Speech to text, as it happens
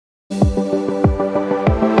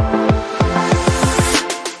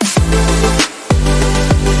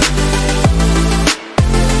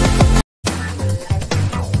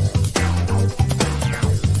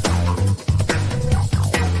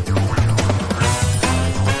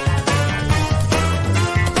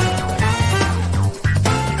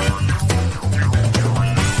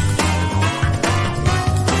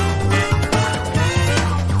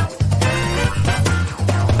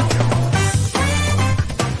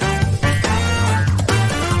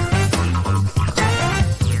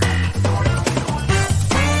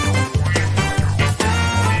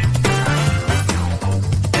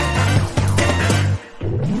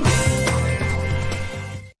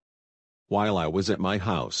while I was at my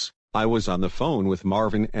house, I was on the phone with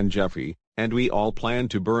Marvin and Jeffy, and we all planned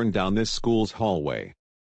to burn down this school's hallway.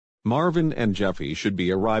 Marvin and Jeffy should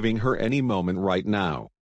be arriving here any moment right now.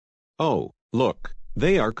 Oh, look,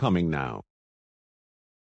 they are coming now.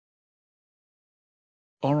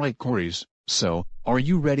 Alright coris, so, are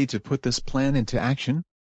you ready to put this plan into action?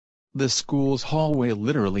 The school's hallway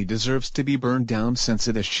literally deserves to be burned down since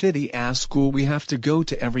it's a shitty-ass school we have to go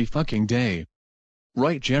to every fucking day.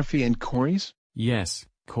 Right, Jeffy and coris? Yes,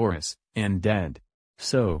 coris, and Dad.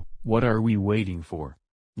 So, what are we waiting for?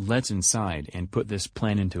 Let's inside and put this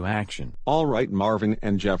plan into action. Alright Marvin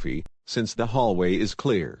and Jeffy, since the hallway is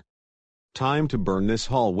clear. Time to burn this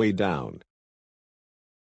hallway down.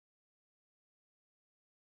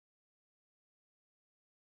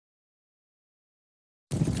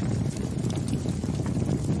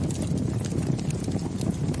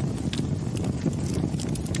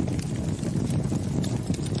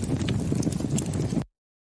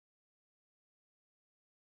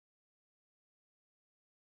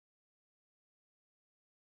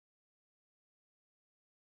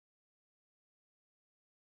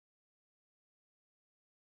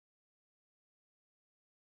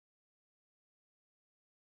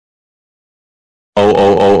 Oh.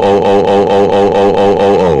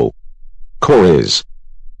 Coris.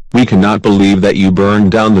 We cannot believe that you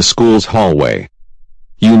burned down the school's hallway.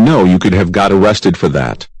 You know you could have got arrested for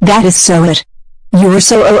that. That is so it. You're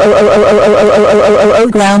so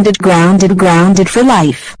grounded for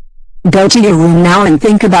life. Go to your room now and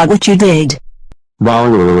think about what you did.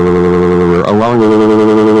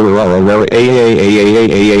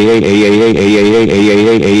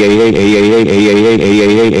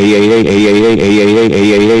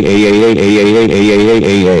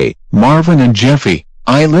 Marvin and Jeffy,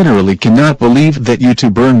 I literally cannot believe that you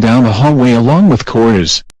two burned down the hallway along with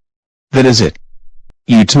coris. That is it.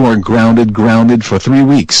 You two are grounded for 3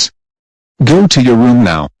 weeks. Go to your room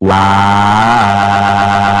now.